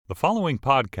The following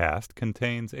podcast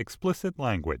contains explicit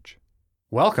language.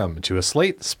 Welcome to a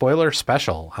Slate spoiler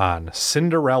special on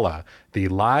Cinderella, the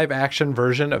live-action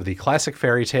version of the classic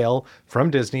fairy tale from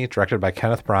Disney, directed by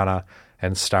Kenneth Branagh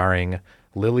and starring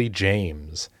Lily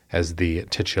James as the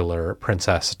titular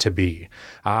princess-to-be.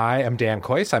 I am Dan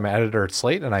Kois. I'm an editor at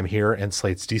Slate, and I'm here in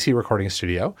Slate's DC recording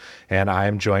studio. And I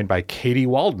am joined by Katie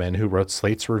Waldman, who wrote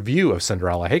Slate's review of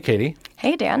Cinderella. Hey, Katie.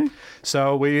 Hey, Dan.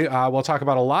 So we'll talk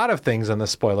about a lot of things in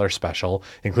this spoiler special,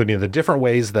 including the different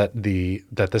ways that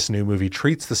this new movie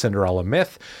treats the Cinderella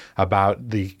myth,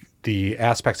 about the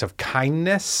aspects of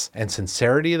kindness and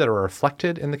sincerity that are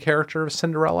reflected in the character of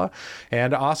Cinderella,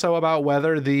 and also about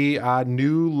whether the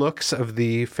new looks of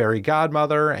the fairy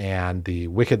godmother and the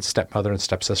wicked stepmother and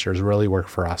stepsisters really work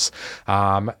for us.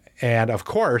 And of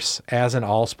course, as in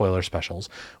all spoiler specials,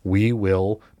 we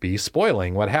will be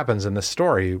spoiling what happens in this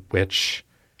story, which...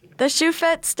 The shoe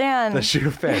fits, Dan. The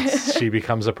shoe fits. She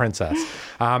becomes a princess.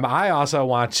 I also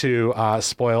want to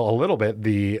spoil a little bit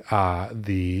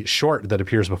the short that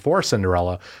appears before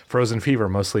Cinderella, Frozen Fever,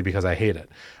 mostly because I hate it.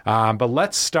 But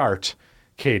let's start,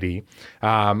 Katie,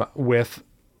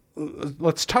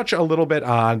 let's touch a little bit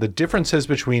on the differences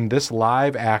between this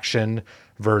live action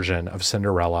version of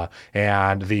Cinderella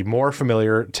and the more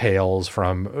familiar tales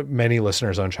from many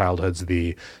listeners' own childhoods,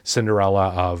 the Cinderella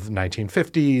of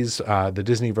 1950s, the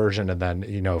Disney version, and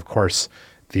then, of course,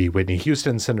 the Whitney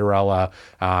Houston Cinderella,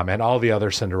 and all the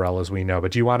other Cinderellas we know.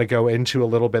 But do you want to go into a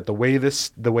little bit the way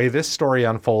this story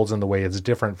unfolds and the way it's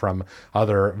different from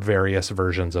other various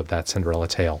versions of that Cinderella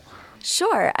tale?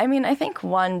 Sure. I mean, I think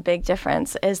one big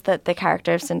difference is that the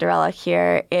character of Cinderella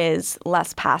here is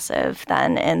less passive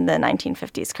than in the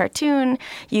 1950s cartoon.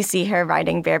 You see her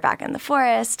riding bareback in the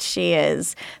forest. She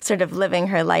is sort of living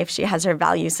her life. She has her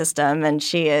value system, and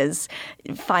she is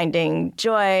finding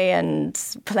joy and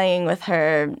playing with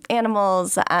her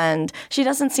animals. And she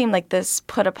doesn't seem like this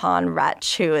put-upon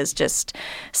wretch who is just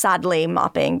sadly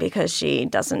mopping because she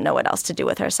doesn't know what else to do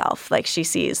with herself. Like, she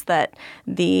sees that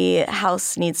the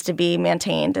house needs to be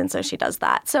maintained, and so she does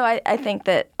that. So I think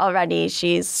that already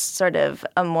she's sort of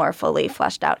a more fully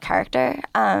fleshed out character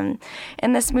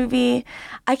in this movie.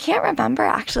 I can't remember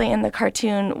actually in the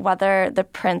cartoon whether the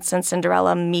prince and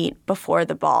Cinderella meet before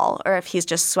the ball or if he's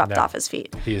just swept off his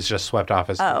feet. He is just swept off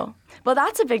his feet. Oh. Well,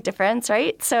 that's a big difference,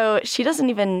 right? So she doesn't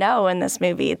even know in this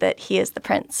movie that he is the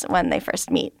prince when they first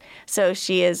meet. So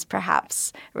she is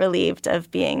perhaps relieved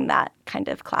of being that kind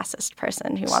of classist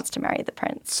person who wants to marry the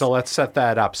prince. So let's set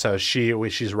that up. So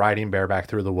she's riding bareback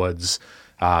through the woods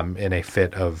in a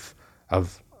fit of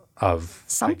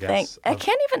something. I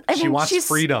can't even. I she mean, wants she's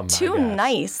freedom. Too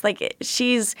nice. Like,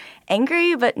 she's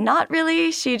angry, but not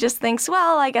really. She just thinks,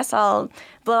 well, I guess I'll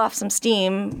blow off some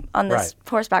steam on this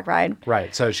horseback ride.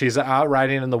 Right. So she's out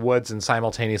riding in the woods, and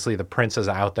simultaneously the prince is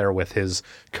out there with his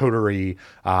coterie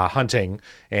hunting,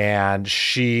 and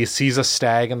she sees a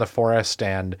stag in the forest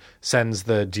and sends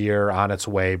the deer on its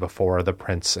way before the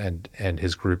prince and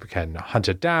his group can hunt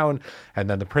it down. And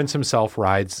then the prince himself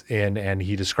rides in, and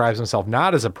he describes himself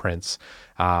not as a prince,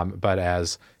 but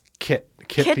as Kit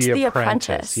the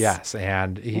apprentice. Yes,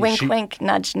 and wink,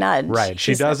 nudge, nudge. Right.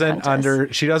 She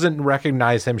doesn't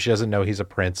recognize him. She doesn't know he's a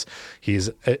prince. He's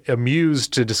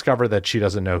amused to discover that she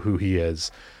doesn't know who he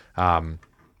is.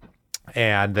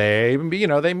 And they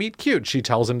meet cute. She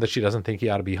tells him that she doesn't think he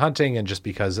ought to be hunting, and just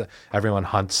because everyone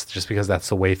hunts, just because that's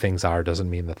the way things are, doesn't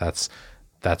mean that that's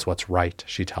what's right,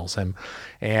 she tells him.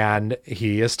 And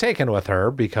he is taken with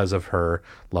her because of her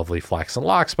lovely flaxen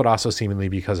locks, but also seemingly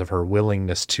because of her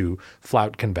willingness to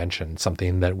flout convention,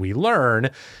 something that we learn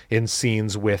in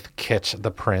scenes with Kit the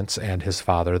prince and his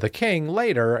father the king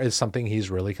later is something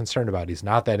he's really concerned about. He's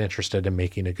not that interested in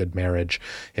making a good marriage,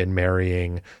 in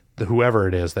marrying whoever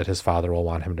it is that his father will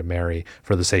want him to marry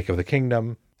for the sake of the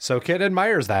kingdom. So Kit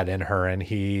admires that in her, and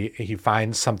he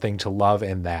finds something to love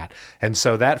in that. And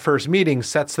so that first meeting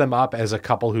sets them up as a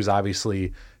couple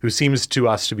who seems to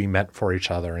us to be meant for each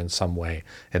other in some way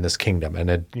in this kingdom.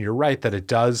 And you're right that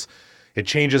it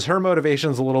changes her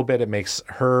motivations a little bit. It makes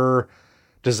her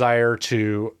desire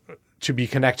to be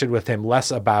connected with him less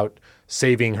about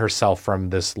saving herself from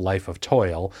this life of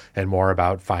toil and more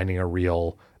about finding a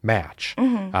real match.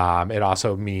 Mm-hmm. It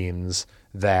also means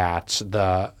that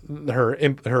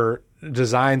her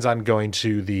designs on going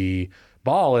to the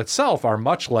ball itself are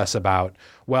much less about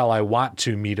well, I want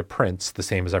to meet a prince the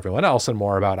same as everyone else, and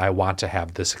more about I want to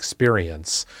have this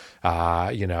experience.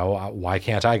 Why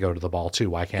can't I go to the ball too?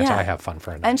 Why can't I have fun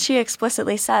for a night? And she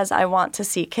explicitly says, I want to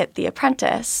see Kit the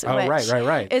Apprentice. Oh, which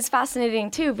right. is fascinating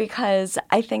too, because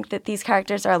I think that these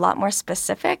characters are a lot more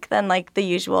specific than like the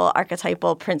usual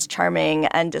archetypal Prince Charming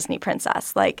and Disney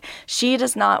princess. Like, she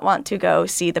does not want to go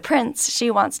see the prince. She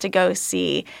wants to go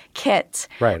see Kit.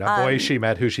 Right. A boy she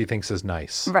met who she thinks is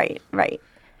nice. Right.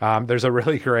 There's a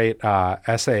really great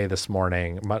essay this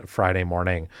morning, Friday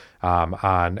morning,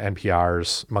 on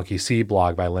NPR's Monkey See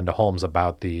blog by Linda Holmes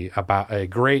about a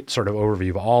great sort of overview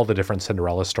of all the different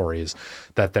Cinderella stories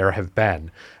that there have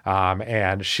been.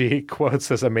 And she quotes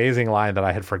this amazing line that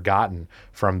I had forgotten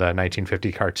from the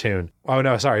 1950 cartoon. Oh,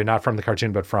 no, sorry, not from the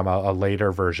cartoon, but from a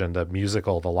later version, the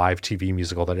musical, the live TV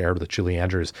musical that aired with Julie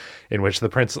Andrews, in which the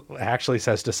prince actually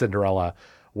says to Cinderella,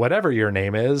 "Whatever your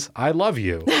name is, I love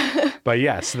you." But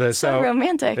yes, so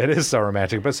romantic. It is so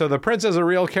romantic. But so the prince is a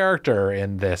real character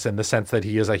in this, in the sense that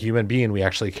he is a human being we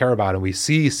actually care about, and we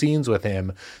see scenes with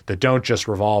him that don't just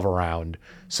revolve around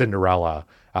Cinderella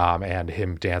and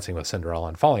him dancing with Cinderella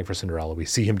and falling for Cinderella. We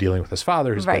see him dealing with his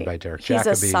father, who's played by Derek Jacobi.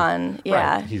 He's a son,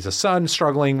 yeah. Right. He's a son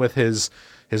struggling with his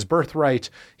birthright.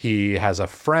 He has a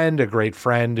great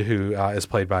friend who is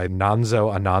played by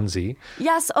Nanzo Anansi.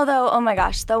 Yes, although, oh my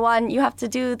gosh, the one, you have to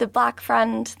do the black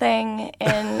friend thing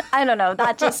in, I don't know,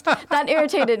 that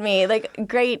irritated me. Like,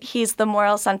 great, he's the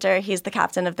moral center, he's the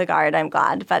captain of the guard, I'm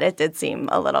glad, but it did seem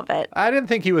a little bit. I didn't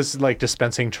think he was like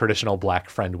dispensing traditional black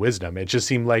friend wisdom. It just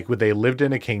seemed like they lived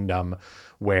in a kingdom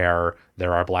where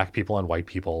there are black people and white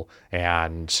people.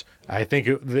 And I think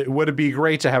it would be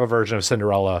great to have a version of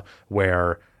Cinderella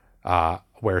where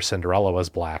Cinderella was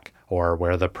black, or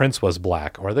where the prince was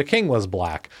black, or the king was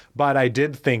black. But I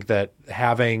did think that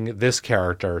having this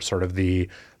character, sort of the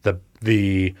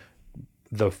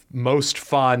most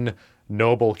fun,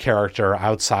 noble character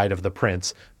outside of the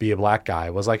prince, be a black guy,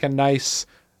 was like a nice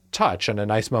touch and a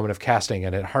nice moment of casting.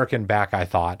 And it harkened back, I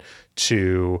thought,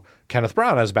 to Kenneth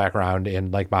Branagh's background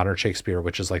in like modern Shakespeare,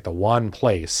 which is like the one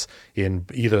place in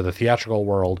either the theatrical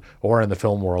world or in the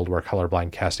film world where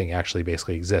colorblind casting actually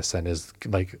basically exists and is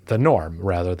like the norm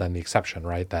rather than the exception,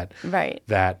 right?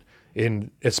 That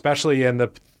especially in the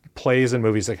plays and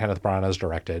movies that Kenneth Branagh has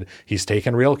directed, he's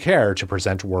taken real care to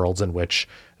present worlds in which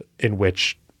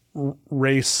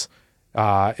race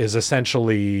is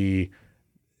essentially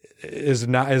is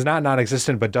not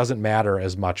non-existent, but doesn't matter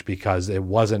as much because it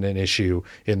wasn't an issue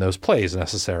in those plays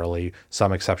necessarily,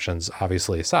 some exceptions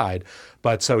obviously aside.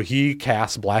 But so he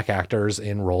casts black actors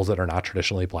in roles that are not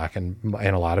traditionally black in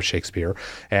a lot of Shakespeare.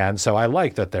 And so I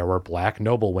like that there were black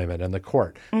noble women in the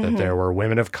court, that there were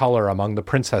women of color among the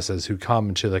princesses who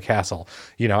come to the castle.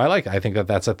 I think that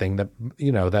that's a thing that,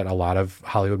 that a lot of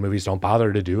Hollywood movies don't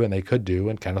bother to do, and they could do.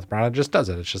 And Kenneth Branagh just does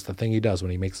it. It's just the thing he does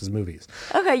when he makes his movies.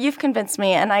 Okay, you've convinced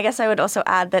me. And I guess I would also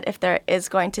add that if there is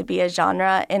going to be a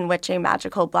genre in which a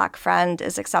magical black friend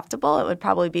is acceptable, it would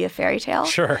probably be a fairy tale.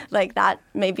 Sure. Like that,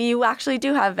 maybe you actually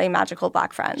do have a magical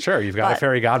black friend. Sure, you've got a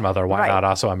fairy godmother. Why not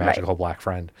also a magical black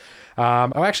friend?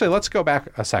 Actually, let's go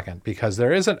back a second, because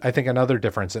there isn't, I think, another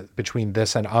difference between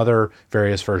this and other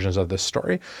various versions of this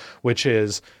story, which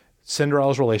is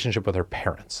Cinderella's relationship with her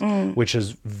parents, which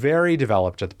is very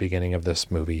developed at the beginning of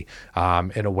this movie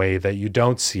in a way that you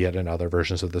don't see it in other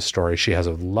versions of the story. She has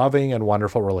a loving and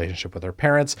wonderful relationship with her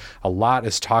parents. A lot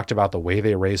is talked about the way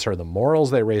they raise her, the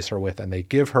morals they raise her with, and they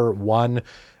give her one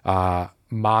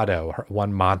motto,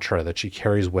 one mantra that she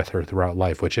carries with her throughout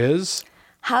life, which is...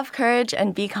 Have courage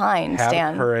and be kind,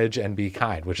 Stan. Have courage and be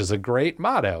kind, which is a great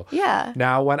motto. Yeah.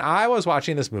 Now, when I was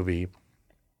watching this movie,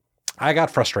 I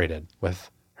got frustrated with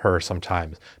her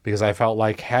sometimes because I felt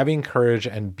like having courage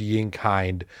and being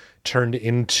kind turned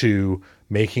into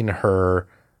making her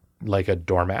like a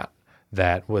doormat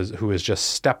who was just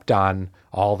stepped on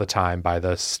all the time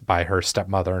by her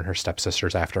stepmother and her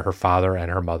stepsisters after her father and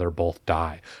her mother both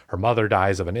die. Her mother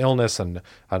dies of an illness and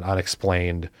an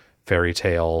unexplained fairy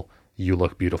tale, you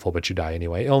look beautiful but you die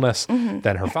anyway illness.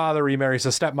 Then her father remarries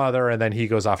a stepmother, and then he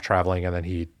goes off traveling, and then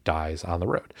he dies on the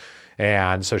road.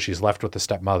 And so she's left with the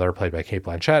stepmother, played by Cate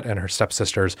Blanchett, and her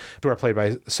stepsisters, who are played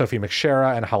by Sophie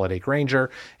McShera and Holiday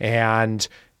Granger. And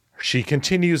she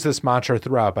continues this mantra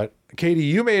throughout. But Katie,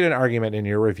 you made an argument in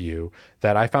your review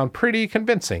that I found pretty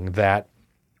convincing, that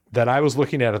I was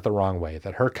looking at it the wrong way,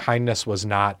 that her kindness was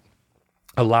not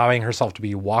allowing herself to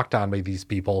be walked on by these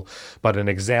people, but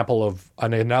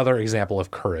another example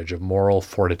of courage, of moral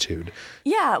fortitude.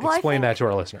 Yeah, well, Explain that to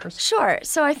our listeners. Sure.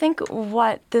 So I think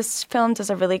what this film does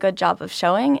a really good job of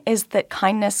showing is that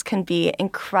kindness can be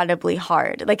incredibly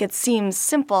hard. Like, it seems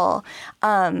simple,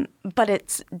 but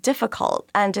it's difficult,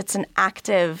 and it's an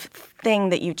active thing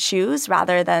that you choose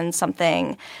rather than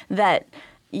something that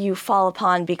you fall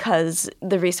upon because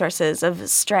the resources of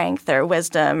strength or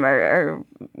wisdom or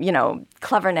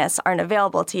cleverness aren't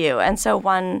available to you. And so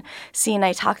one scene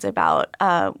I talked about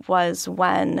was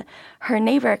when her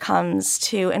neighbor comes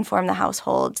to inform the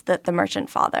household that the merchant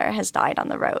father has died on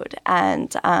the road.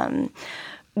 And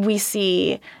we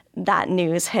see that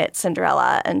news hit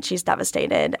Cinderella, and she's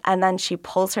devastated. And then she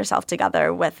pulls herself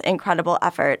together with incredible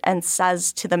effort and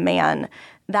says to the man,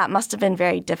 "That must have been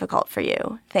very difficult for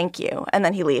you. Thank you." And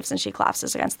then he leaves, and she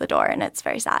collapses against the door, and it's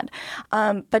very sad.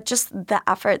 But just the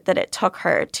effort that it took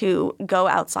her to go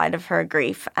outside of her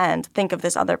grief and think of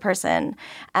this other person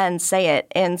and say it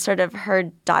in sort of her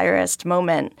direst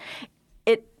moment,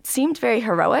 it seemed very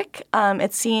heroic.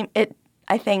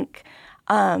 I think,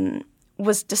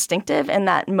 was distinctive in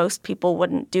that most people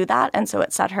wouldn't do that, and so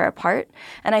it set her apart.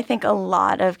 And I think a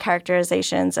lot of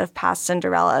characterizations of past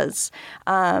Cinderellas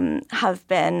have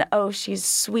been, oh, she's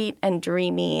sweet and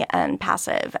dreamy and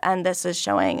passive, and this is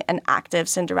showing an active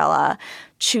Cinderella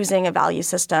choosing a value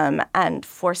system and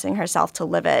forcing herself to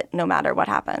live it no matter what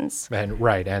happens.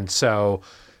 And so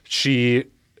she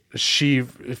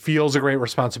feels a great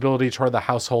responsibility toward the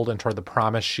household and toward the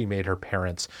promise she made her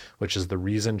parents, which is the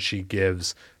reason she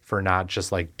gives for not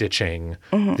just like ditching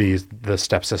the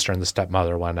stepsister and the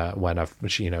stepmother when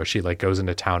she like goes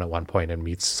into town at one point and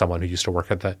meets someone who used to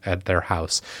work at their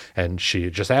house, and she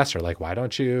just asks her, like, why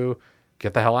don't you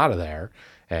get the hell out of there?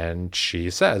 And she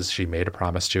says she made a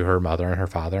promise to her mother and her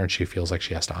father, and she feels like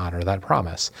she has to honor that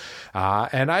promise.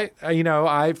 And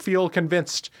I feel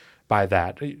convinced by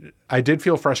that. I did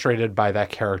feel frustrated by that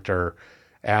character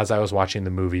as I was watching the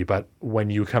movie, but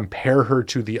when you compare her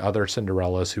to the other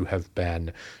Cinderellas who have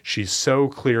been, she so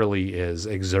clearly is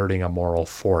exerting a moral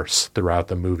force throughout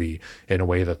the movie in a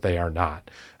way that they are not.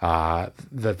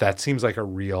 That seems like a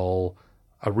real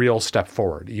step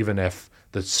forward, even if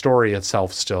the story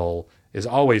itself still is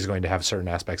always going to have certain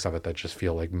aspects of it that just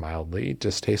feel like mildly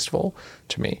distasteful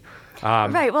to me.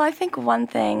 Right. Well, I think one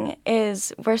thing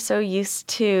is we're so used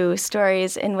to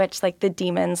stories in which like the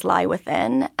demons lie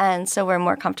within. And so we're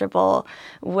more comfortable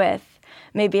with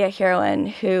maybe a heroine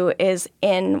who is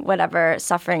in whatever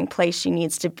suffering place she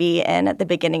needs to be in at the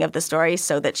beginning of the story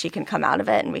so that she can come out of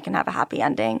it and we can have a happy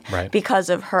ending because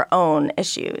of her own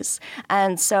issues.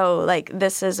 And so like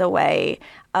this is a way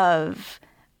of,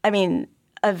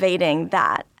 evading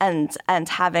that and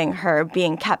having her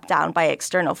being kept down by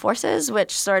external forces, which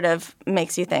sort of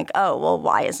makes you think, oh, well,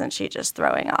 why isn't she just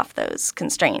throwing off those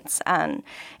constraints? And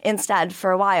instead, for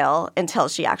a while, until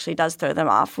she actually does throw them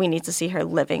off, we need to see her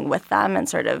living with them and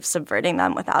sort of subverting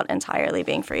them without entirely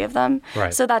being free of them.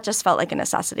 Right. So that just felt like a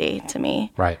necessity to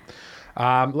me. Right.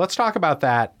 Let's talk about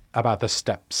that, about the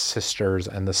stepsisters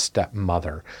and the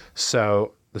stepmother.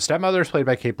 So the stepmother is played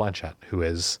by Cate Blanchett, who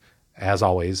is, as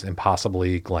always,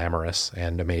 impossibly glamorous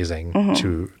and amazing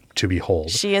to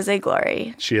behold. She is a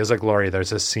glory. She is a glory.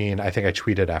 There's this scene, I think I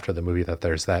tweeted after the movie, that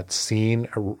there's that scene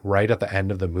right at the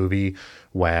end of the movie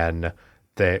when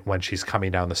she's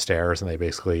coming down the stairs and they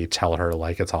basically tell her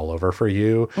like it's all over for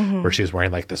you, where she's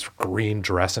wearing like this green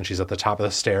dress and she's at the top of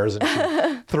the stairs and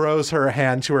she throws her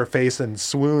hand to her face and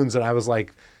swoons. And I was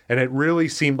like, and it really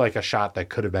seemed like a shot that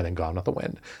could have been in Gone with the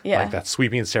Wind. Yeah. Like that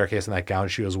sweeping staircase and that gown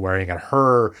she was wearing and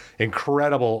her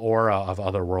incredible aura of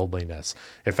otherworldliness.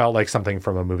 It felt like something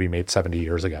from a movie made 70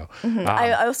 years ago.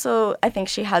 I think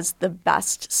she has the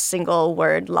best single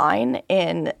word line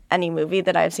in any movie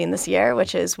that I've seen this year,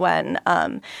 which is when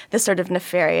the sort of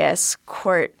nefarious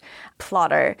court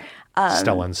plotter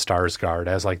Stellan Skarsgård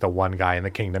as like the one guy in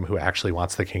the kingdom who actually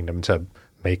wants the kingdom to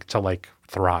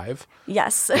thrive.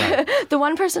 Yes. Right. The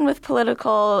one person with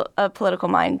political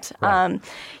mind. Right.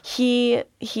 He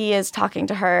is talking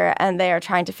to her and they are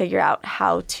trying to figure out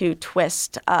how to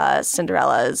twist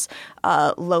Cinderella's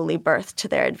lowly birth to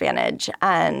their advantage.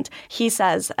 And he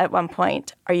says at one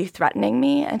point, "Are you threatening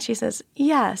me?" And she says,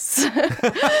 "Yes."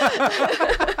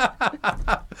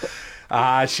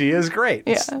 She is great.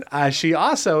 Yeah. She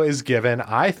also is given,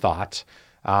 I thought,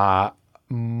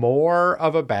 more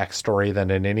of a backstory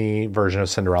than in any version of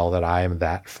Cinderella that I am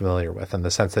that familiar with, in the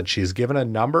sense that she's given a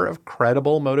number of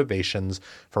credible motivations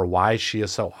for why she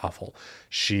is so awful.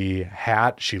 She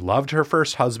loved her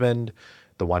first husband.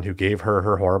 the one who gave her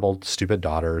her horrible, stupid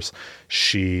daughters.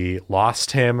 She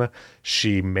lost him.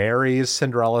 She marries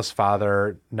Cinderella's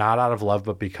father, not out of love,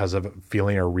 but because of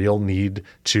feeling a real need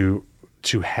to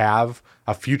have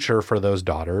a future for those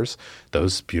daughters,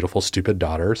 those beautiful, stupid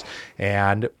daughters.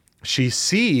 And we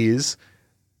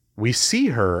see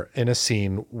her in a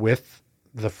scene with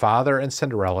the father and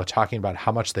Cinderella talking about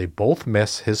how much they both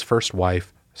miss his first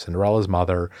wife, Cinderella's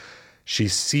mother. She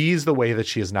sees the way that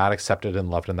she is not accepted and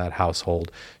loved in that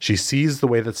household. She sees the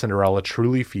way that Cinderella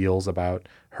truly feels about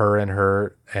her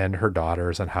and her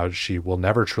daughters, and how she will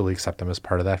never truly accept them as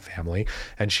part of that family.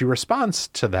 And she responds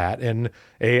to that in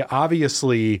a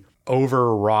obviously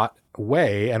overwrought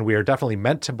way. And we are definitely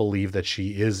meant to believe that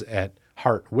she is at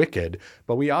heart wicked,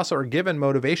 but we also are given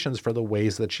motivations for the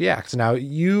ways that she acts. Now,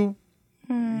 you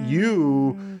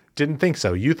didn't think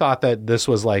so. You thought that this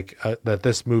was that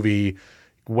this movie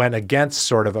went against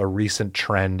sort of a recent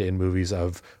trend in movies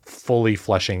of fully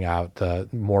fleshing out the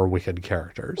more wicked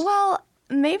characters. Well,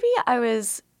 maybe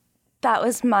that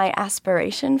was my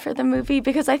aspiration for the movie,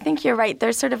 because I think you're right.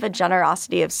 There's sort of a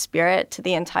generosity of spirit to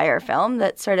the entire film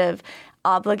that sort of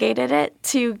obligated it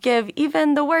to give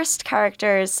even the worst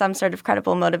characters some sort of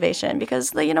credible motivation,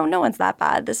 because, no one's that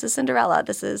bad. This is Cinderella.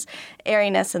 This is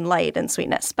airiness and light and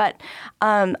sweetness. But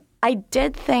I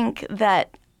did think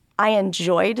that I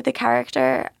enjoyed the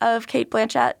character of Cate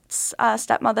Blanchett's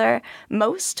stepmother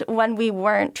most when we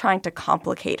weren't trying to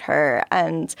complicate her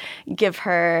and give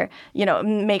her,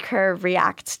 make her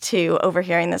react to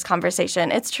overhearing this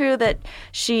conversation. It's true that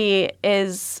she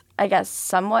is, I guess,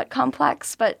 somewhat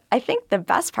complex, but I think the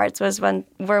best parts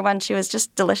were when she was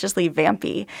just deliciously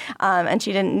vampy, and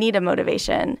she didn't need a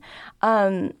motivation.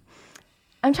 I'm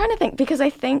trying to think, because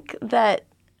I think that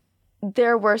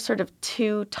there were sort of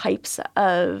two types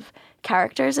of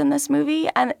characters in this movie,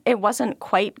 and it wasn't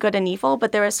quite good and evil,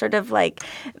 but there was sort of like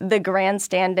the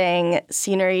grandstanding,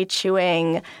 scenery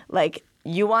chewing, like,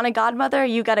 you want a godmother,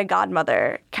 you got a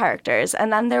godmother characters.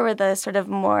 And then there were the sort of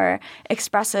more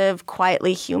expressive,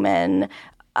 quietly human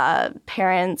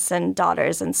parents and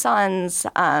daughters and sons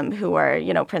who were,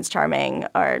 Prince Charming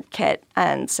or Kit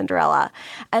and Cinderella.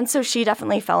 And so she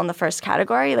definitely fell in the first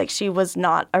category. Like, she was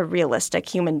not a realistic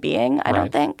human being, I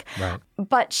don't think. Right.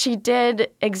 But she did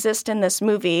exist in this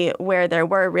movie where there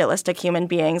were realistic human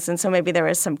beings, and so maybe there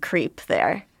was some creep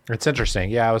there. It's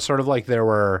interesting. Yeah, it was sort of like there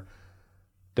were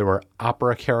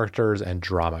opera characters and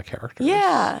drama characters.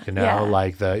 Yeah.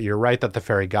 You're right that the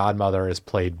fairy godmother is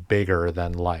played bigger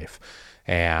than life.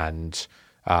 And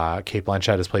Cate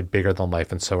Blanchett is played bigger than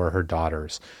life, and so are her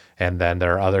daughters. And then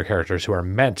there are other characters who are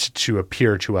meant to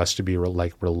appear to us to be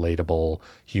relatable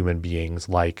human beings,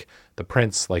 like the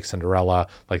prince, like Cinderella,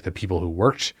 like the people who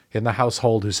worked in the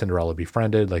household who Cinderella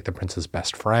befriended, like the prince's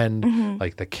best friend,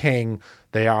 like the king.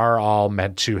 They are all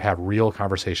meant to have real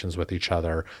conversations with each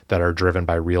other that are driven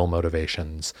by real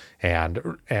motivations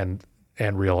and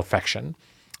real affection.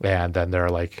 And then they're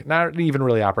like, not even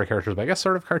really opera characters, but I guess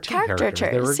sort of cartoon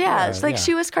characters.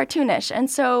 She was cartoonish. And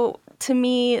so to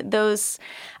me, those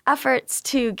efforts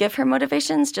to give her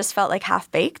motivations just felt like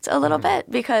half-baked a little bit,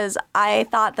 because I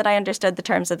thought that I understood the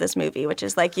terms of this movie, which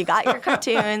is like, you got your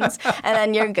cartoons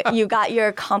and then you got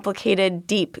your complicated,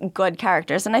 deep, good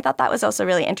characters. And I thought that was also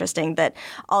really interesting, that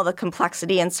all the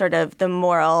complexity and sort of the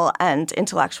moral and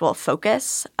intellectual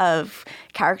focus of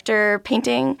character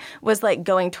painting was like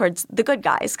going towards the good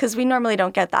guys, because we normally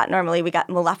don't get that. Normally we got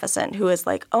Maleficent, who is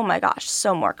like, oh my gosh,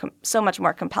 so much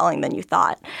more compelling than you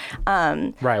thought.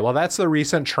 Right. Well, that's the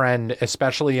recent trend,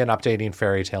 especially in updating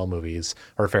fairy tale movies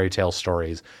or fairy tale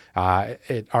stories.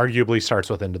 It arguably starts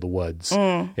with Into the Woods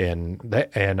in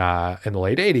the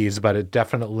late 80s, but it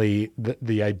definitely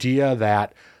the idea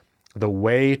that the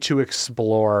way to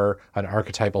explore an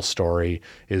archetypal story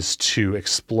is to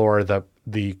explore the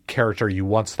character you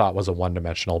once thought was a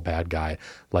one-dimensional bad guy,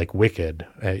 like Wicked,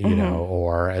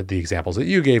 or the examples that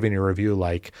you gave in your review,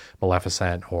 like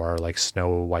Maleficent or like Snow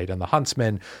White and the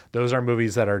Huntsman. Those are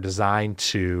movies that are designed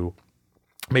to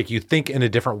make you think in a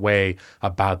different way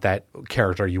about that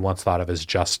character you once thought of as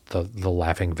just the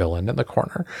laughing villain in the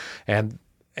corner. And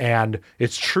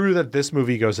it's true that this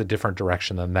movie goes a different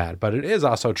direction than that, but it is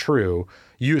also true.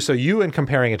 You in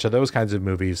comparing it to those kinds of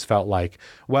movies felt like,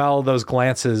 well, those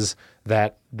glances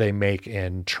that they make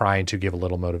in trying to give a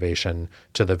little motivation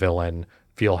to the villain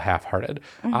feel half-hearted.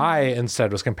 I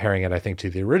instead was comparing it, I think, to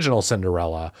the original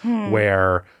Cinderella,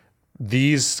 where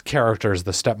these characters,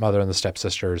 the stepmother and the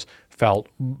stepsisters, felt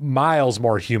miles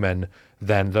more human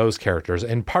than those characters,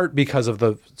 in part because of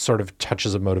the sort of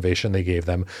touches of motivation they gave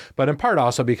them, but in part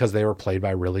also because they were played by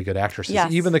really good actresses.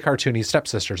 Yes. Even the cartoony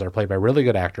stepsisters are played by really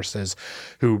good actresses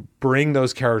who bring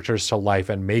those characters to life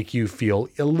and make you feel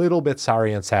a little bit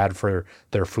sorry and sad for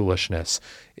their foolishness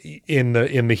in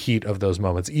the heat of those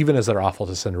moments. Even as they're awful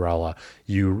to Cinderella,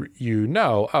 you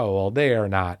know, oh well, they are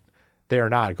not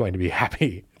going to be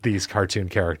happy, these cartoon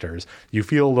characters. You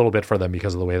feel a little bit for them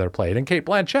because of the way they're played. And Cate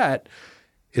Blanchett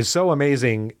is so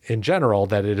amazing in general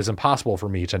that it is impossible for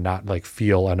me to not like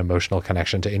feel an emotional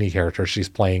connection to any character she's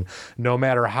playing, no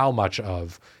matter how much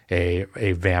of a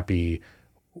vampy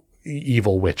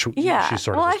evil witch she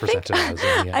sort of is presented as.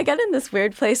 I get in this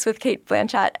weird place with Cate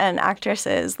Blanchett and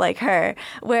actresses like her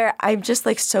where I'm just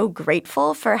like so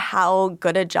grateful for how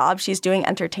good a job she's doing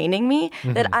entertaining me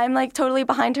that I'm like totally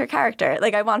behind her character.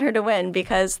 Like I want her to win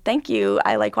because thank you.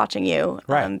 I like watching you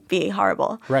be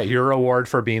horrible. Right. Your reward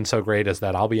for being so great is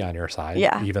that I'll be on your side.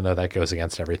 Yeah. Even though that goes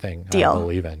against everything Deal. I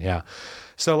believe in. Yeah.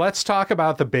 So let's talk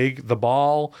about the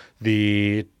ball,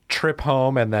 the trip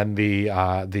home, and then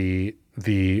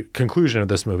the conclusion of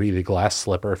this movie, the glass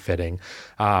slipper fitting.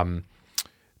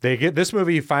 This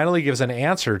movie finally gives an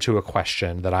answer to a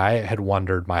question that I had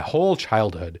wondered my whole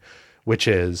childhood, which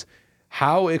is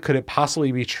how could it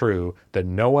possibly be true that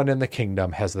no one in the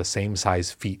kingdom has the same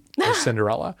size feet as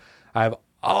Cinderella? I've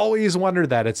always wondered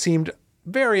that. It seemed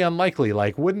very unlikely.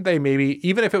 Like, wouldn't they maybe,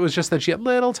 even if it was just that she had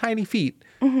little tiny feet,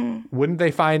 wouldn't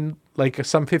they find like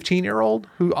some 15-year-old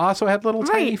who also had little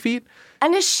tiny feet?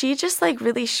 And is she just like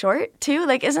really short too?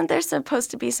 Like, isn't there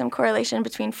supposed to be some correlation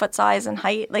between foot size and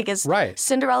height? Like, is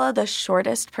Cinderella the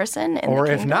shortest person in the kingdom? Or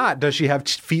if not, does she have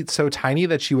feet so tiny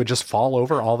that she would just fall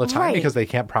over all the time because they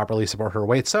can't properly support her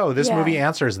weight? So this movie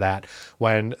answers that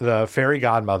when the fairy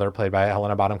godmother, played by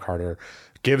Helena Bonham Carter,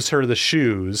 gives her the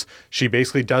shoes. She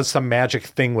basically does some magic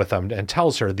thing with them and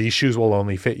tells her these shoes will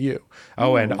only fit you.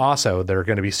 Oh, and also they're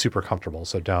going to be super comfortable,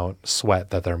 so don't sweat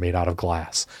that they're made out of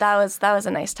glass. That was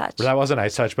a nice touch. That was a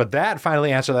nice touch, but that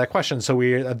finally answered that question. So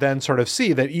we then sort of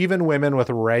see that even women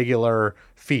with regular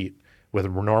feet, with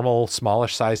normal,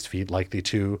 smallish sized feet, like the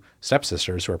two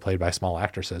stepsisters who are played by small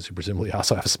actresses who presumably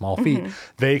also have small feet,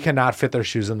 they cannot fit their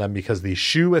shoes in them because the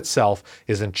shoe itself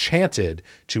is enchanted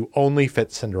to only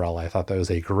fit Cinderella. I thought that was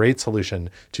a great solution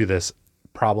to this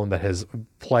problem that has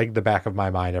plagued the back of my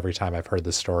mind every time I've heard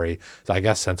this story, I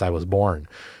guess since I was born.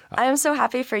 I am so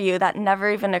happy for you. That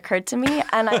never even occurred to me,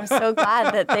 and I'm so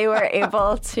glad that they were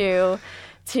able to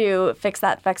fix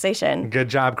that vexation. Good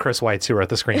job, Chris Weitz, who wrote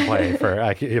the screenplay. For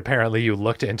apparently you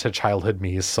looked into childhood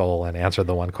me's soul and answered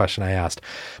the one question I asked.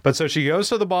 But so she goes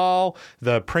to the ball.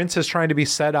 The prince is trying to be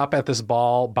set up at this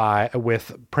ball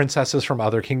with princesses from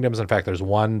other kingdoms. In fact, there's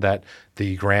one that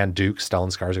the Grand Duke, Stellan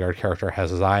Skarsgård character,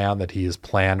 has his eye on that he has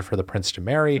planned for the prince to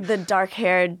marry. The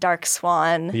dark-haired, dark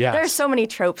swan. Yes. There are so many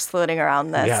tropes floating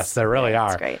around this. Yes, there really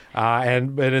are. It's great.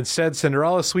 But instead,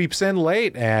 Cinderella sweeps in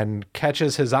late and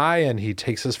catches his eye, and he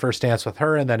takes his first dance with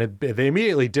her, and then they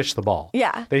immediately ditch the ball.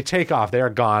 Yeah. They take off. They are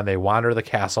gone. They wander the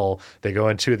castle. They go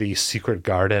into the secret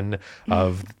garden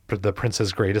of the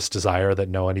prince's greatest desire that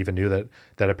no one even knew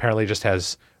that apparently just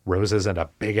has roses and a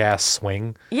big-ass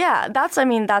swing. Yeah, that's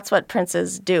what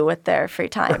princes do with their free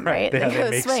time, right? They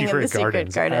make secret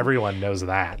gardens. Everyone knows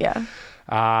that. Yeah.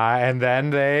 And then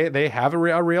they have a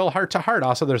real heart-to-heart.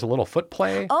 Also, there's a little foot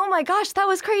play. Oh my gosh, that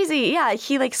was crazy. Yeah,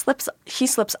 he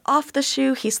slips off the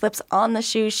shoe, he slips on the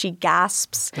shoe, she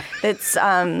gasps. It's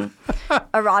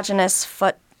erogenous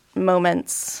foot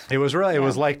moments. It was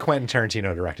like Quentin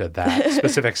Tarantino directed that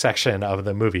specific section of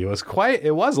the movie.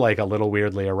 It was like a little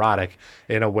weirdly erotic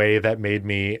in a way that made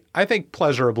me, I think,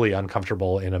 pleasurably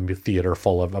uncomfortable in a theater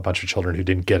full of a bunch of children who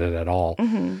didn't get it at all.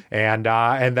 And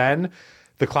then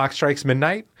the clock strikes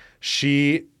midnight.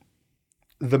 The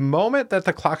moment that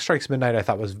the clock strikes midnight, I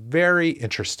thought was very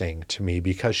interesting to me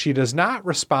because she does not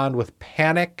respond with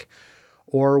panic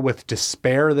or with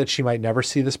despair that she might never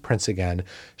see this prince again.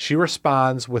 She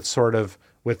responds with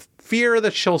with fear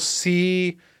that she'll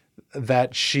see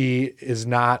that she is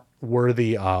not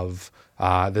worthy of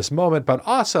this moment, but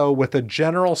also with a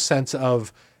general sense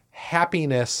of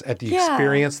happiness at the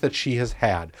experience that she has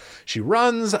had. She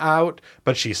runs out,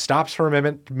 but she stops for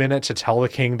a minute to tell the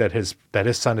king that his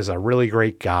son is a really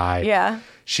great guy. Yeah.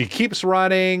 She keeps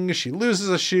running. She loses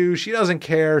a shoe. She doesn't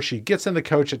care. She gets in the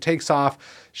coach. It takes off.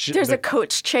 There's a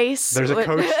coach chase. There's a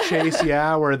coach chase,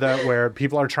 where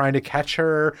people are trying to catch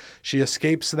her. She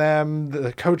escapes them.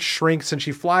 The coach shrinks and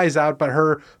she flies out,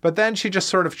 but then she just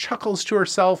sort of chuckles to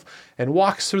herself and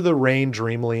walks through the rain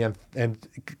dreamily. And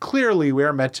clearly we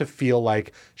are meant to feel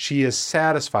like she is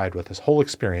satisfied with this whole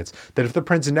experience, that if the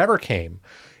prince never came,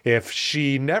 if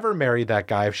she never married that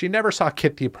guy, if she never saw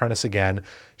Kit the Apprentice again,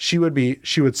 she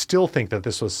would still think that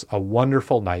this was a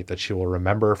wonderful night that she will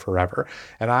remember forever.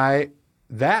 And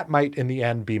that might in the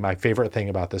end be my favorite thing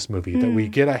about this movie, that we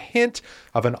get a hint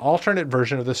of an alternate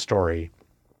version of the story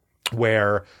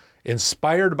where,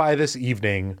 inspired by this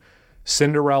evening,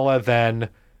 Cinderella then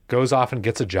goes off and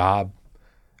gets a job,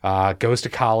 goes to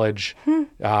college,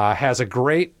 has a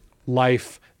great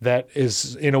life that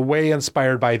is in a way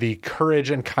inspired by the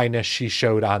courage and kindness she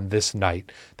showed on this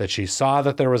night, that she saw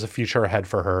that there was a future ahead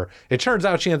for her. It turns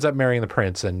out she ends up marrying the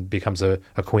prince and becomes a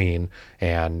queen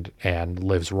and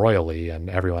lives royally, and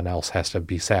everyone else has to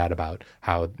be sad about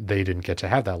how they didn't get to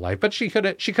have that life. But she could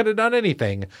have done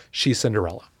anything. She's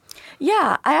Cinderella.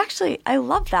 Yeah, I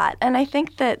love that. And I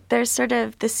think that there's sort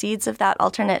of the seeds of that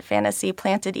alternate fantasy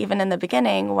planted even in the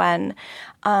beginning when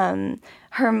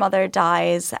her mother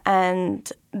dies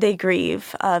and they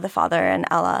grieve, the father and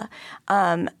Ella.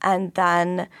 And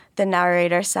then the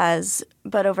narrator says,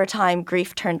 but over time,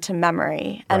 grief turned to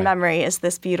memory. And memory is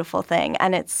this beautiful thing.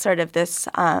 And it's sort of this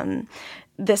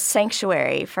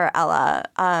sanctuary for Ella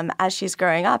as she's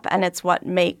growing up, and it's what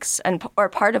makes or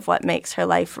part of what makes her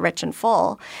life rich and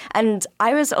full. And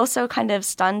I was also kind of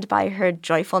stunned by her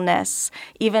joyfulness,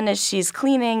 even as she's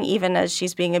cleaning, even as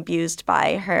she's being abused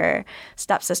by her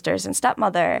stepsisters and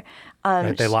stepmother.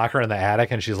 Right, they lock her in the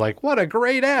attic, and she's like, "What a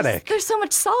great attic!" There's so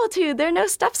much solitude. There are no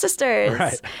stepsisters.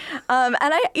 Right. And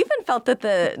I even felt that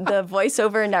the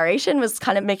voiceover narration was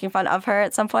kind of making fun of her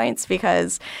at some points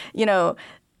because,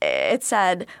 it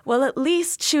said, well, at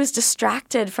least she was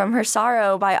distracted from her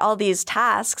sorrow by all these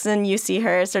tasks, and you see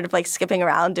her sort of like skipping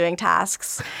around doing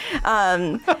tasks.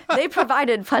 They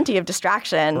provided plenty of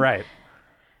distraction. Right.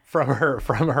 From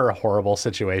her horrible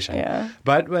situation. Yeah.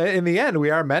 But in the end, we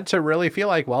are meant to really feel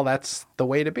like, well, that's the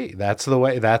way to be. That's the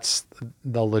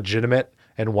legitimate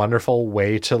and wonderful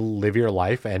way to live your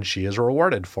life, and she is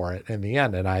rewarded for it in the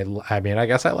end. And I mean, I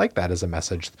guess I like that as a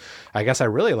message. I guess I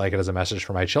really like it as a message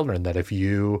for my children, that if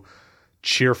you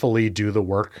cheerfully do the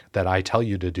work that I tell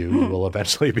you to do, you will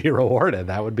eventually be rewarded.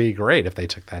 That would be great if they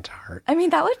took that to heart. I mean,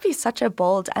 that would be such a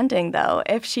bold ending, though,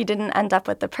 if she didn't end up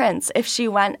with the prince, if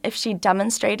she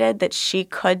demonstrated that she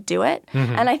could do it.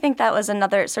 And I think that was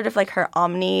another sort of like her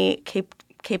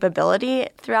capability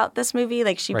throughout this movie.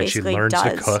 Like she basically she learns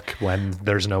does to cook when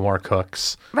there's no more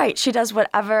cooks. Right. She does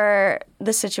whatever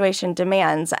the situation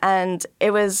demands. And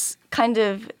it was kind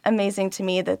of amazing to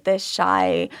me that this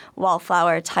shy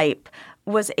wallflower type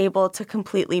was able to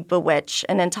completely bewitch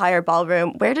an entire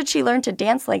ballroom. Where did she learn to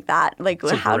dance like that? Like,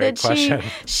 how did question.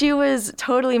 She was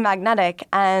totally magnetic,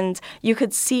 and you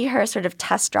could see her sort of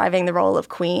test driving the role of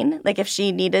queen. Like, if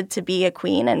she needed to be a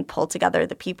queen and pull together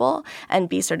the people and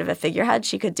be sort of a figurehead,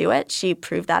 she could do it. She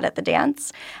proved that at the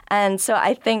dance. And so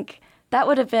I think that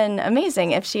would have been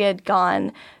amazing if she had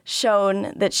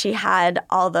shown that she had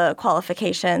all the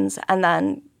qualifications and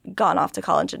then gone off to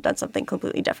college and done something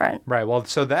completely different. Right. Well,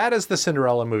 so that is the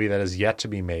Cinderella movie that is yet to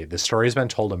be made. The story's been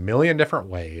told a million different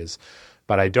ways,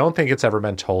 but I don't think it's ever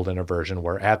been told in a version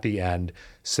where at the end,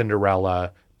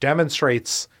 Cinderella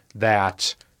demonstrates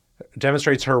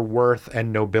her worth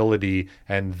and nobility,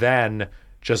 and then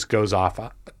just goes off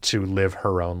to live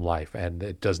her own life. And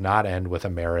it does not end with a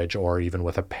marriage or even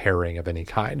with a pairing of any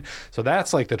kind. So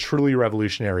that's like the truly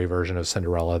revolutionary version of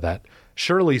Cinderella that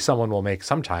surely someone will make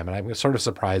sometime. And I'm sort of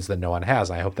surprised that no one has.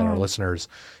 I hope that our listeners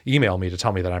email me to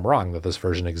tell me that I'm wrong, that this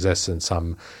version exists in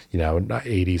some,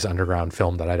 80s underground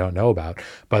film that I don't know about.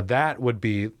 But that would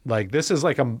be like, this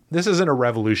isn't a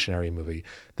revolutionary movie.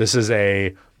 This is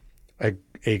a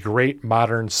great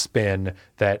modern spin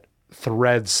that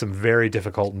threads some very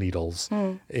difficult needles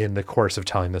in the course of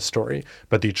telling this story.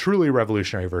 But the truly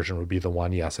revolutionary version would be the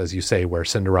one, yes, as you say, where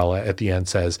Cinderella at the end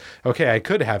says, okay, I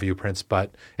could have you, Prince,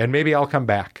 and maybe I'll come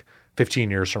back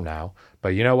 15 years from now.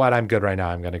 But you know what? I'm good right now.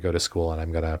 I'm going to go to school and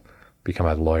I'm going to become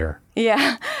a lawyer.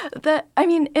 Yeah.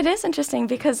 It is interesting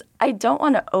because I don't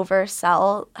want to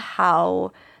oversell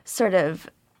how sort of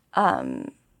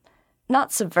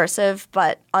not subversive,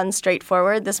 but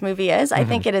unstraightforward this movie is. I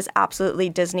think it is absolutely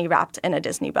Disney wrapped in a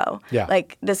Disney bow. Yeah.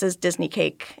 Like, this is Disney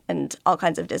cake and all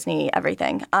kinds of Disney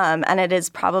everything. And it is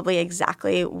probably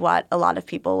exactly what a lot of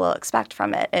people will expect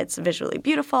from it. It's visually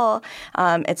beautiful.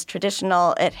 It's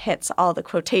traditional. It hits all the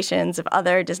quotations of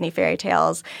other Disney fairy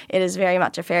tales. It is very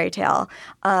much a fairy tale.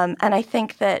 And I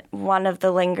think that one of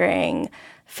the lingering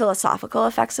philosophical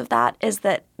effects of that is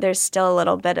that there's still a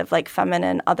little bit of like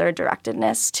feminine other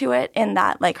directedness to it, in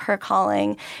that like her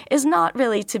calling is not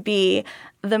really to be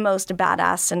the most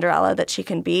badass Cinderella that she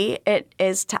can be. It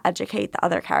is to educate the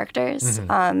other characters.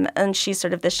 And she's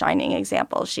sort of the shining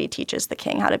example. She teaches the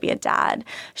king how to be a dad.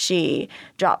 She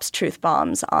drops truth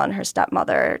bombs on her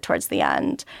stepmother towards the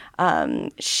end.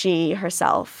 She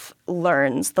herself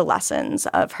learns the lessons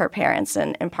of her parents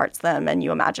and imparts them. And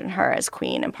you imagine her as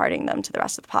queen imparting them to the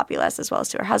rest of the populace as well as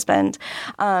to her husband.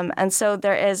 And so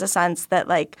there is a sense that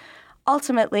like,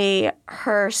 ultimately,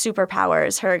 her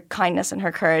superpowers, her kindness and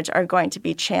her courage are going to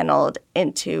be channeled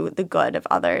into the good of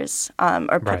others,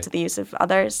 or put to the use of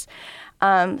others.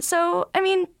 So, I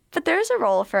mean, but there is a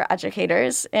role for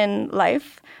educators in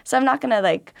life. So I'm not going to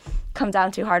like come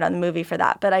down too hard on the movie for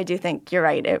that. But I do think you're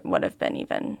right. It would have been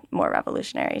even more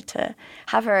revolutionary to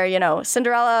have her, you know,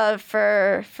 Cinderella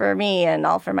for me and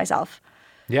all for myself.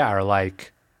 Yeah, or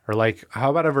like,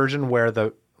 how about a version where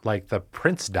the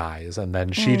prince dies and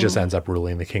then she just ends up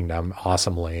ruling the kingdom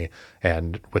awesomely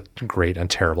and with great and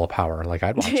terrible power. Like,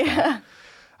 I'd watch that.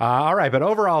 All right. But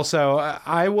overall, so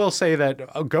I will say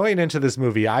that going into this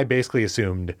movie, I basically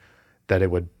assumed that it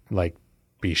would like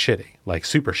be shitty, like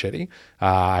super shitty.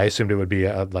 I assumed it would be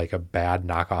a bad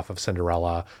knockoff of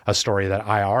Cinderella, a story that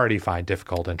I already find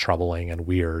difficult and troubling and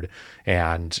weird,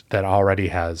 and that already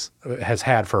has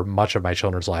had for much of my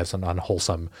children's lives an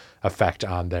unwholesome effect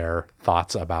on their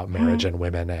thoughts about marriage and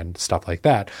women and stuff like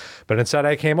that. But instead,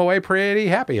 I came away pretty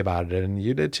happy about it, and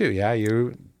you did too. Yeah,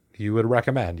 you would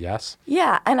recommend, yes?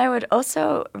 Yeah, and I would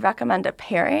also recommend a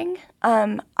pairing.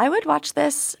 I would watch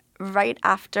this right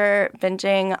after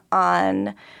binging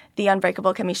on The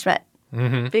Unbreakable Kimmy Schmidt.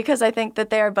 Because I think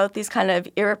that they are both these kind of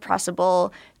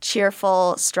irrepressible,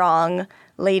 cheerful, strong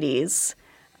ladies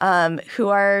who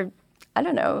are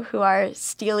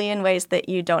steely in ways that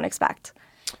you don't expect.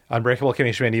 Unbreakable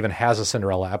Kimmy Schmidt even has a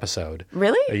Cinderella episode.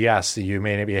 Really? Yes. You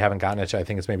maybe haven't gotten it to, I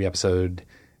think it's maybe episode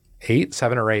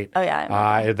 7 or 8. Oh,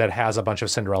 yeah. That has a bunch of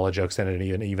Cinderella jokes in it,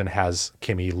 and even has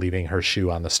Kimmy leaving her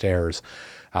shoe on the stairs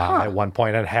at one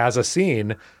point. And it has a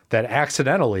scene that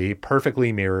accidentally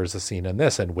perfectly mirrors the scene in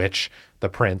this, in which the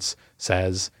prince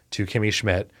says to Kimmy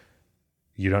Schmidt,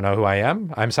 "You don't know who I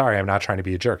am? I'm sorry, I'm not trying to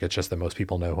be a jerk. It's just that most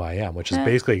people know who I am," which is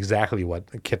basically exactly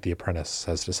what Kit the Apprentice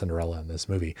says to Cinderella in this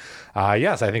movie.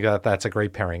 Yes, I think that's a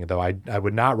great pairing, though I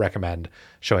would not recommend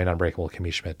showing Unbreakable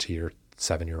Kimmy Schmidt to your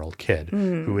 7-year-old kid,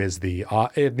 who is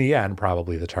in the end,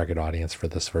 probably the target audience for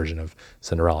this version of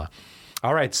Cinderella.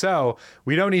 All right, so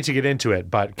we don't need to get into it,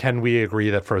 but can we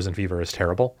agree that Frozen Fever is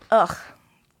terrible? Ugh,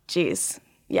 geez.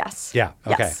 Yes. Yeah.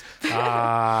 Okay.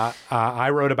 Yes. I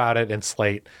wrote about it in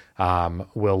Slate.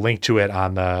 We'll link to it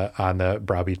on the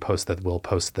Browbeat post that we'll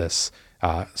post this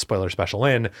spoiler special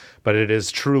in. But it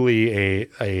is truly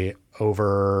a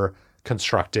over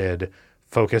constructed,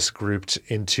 focus grouped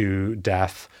into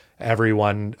death,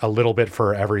 everyone, a little bit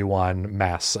for everyone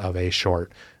mess of a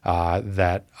short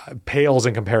that pales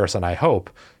in comparison, I hope,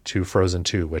 to Frozen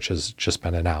 2, which has just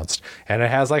been announced. And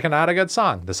it has like not a good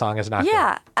song. The song is not good.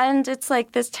 Yeah, and it's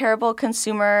like this terrible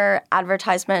consumer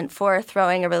advertisement for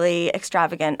throwing a really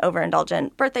extravagant,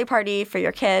 overindulgent birthday party for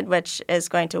your kid, which is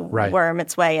going to worm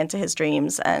its way into his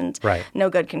dreams, and no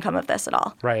good can come of this at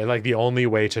all. Right, like the only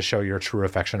way to show your true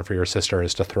affection for your sister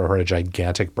is to throw her a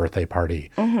gigantic birthday party.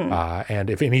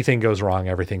 And if anything goes wrong,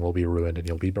 everything will be ruined and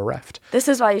you'll be bereft. This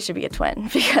is why you should be a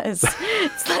twin, because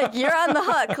it's like you're on the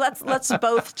hook. Let's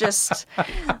both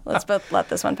let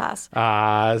this one pass.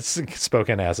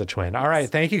 Spoken as a twin. All right.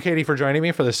 Thank you, Katie, for joining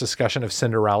me for this discussion of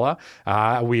Cinderella.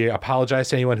 We apologize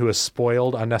to anyone who is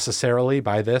spoiled unnecessarily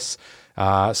by this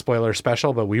spoiler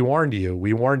special, but we warned you.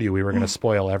 We were going to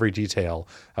spoil every detail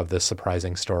of this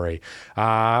surprising story.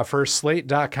 For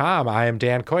Slate.com, I am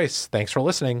Dan Kois. Thanks for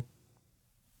listening.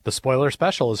 The spoiler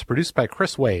special is produced by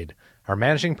Chris Wade. Our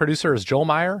managing producer is Joel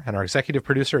Meyer, and our executive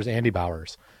producer is Andy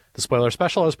Bowers. The spoiler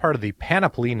special is part of the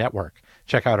Panoply Network.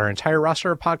 Check out our entire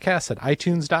roster of podcasts at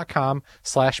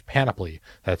itunes.com/panoply.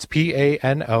 That's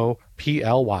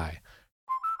PANOPLY.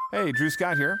 Hey, Drew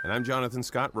Scott here, and I'm Jonathan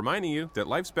Scott, reminding you that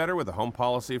life's better with a home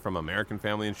policy from American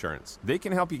Family Insurance. They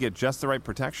can help you get just the right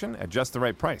protection at just the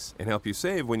right price and help you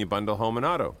save when you bundle home and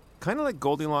auto. Kind of like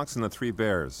Goldilocks and the Three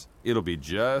Bears. It'll be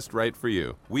just right for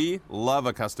you. We love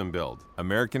a custom build.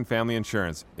 American Family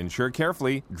Insurance. Insure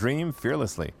carefully, dream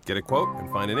fearlessly. Get a quote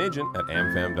and find an agent at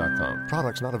amfam.com.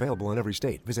 Products not available in every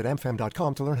state. Visit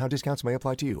amfam.com to learn how discounts may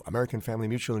apply to you. American Family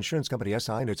Mutual Insurance Company,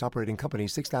 SI, and its operating company,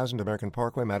 6000 American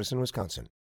Parkway, Madison, Wisconsin.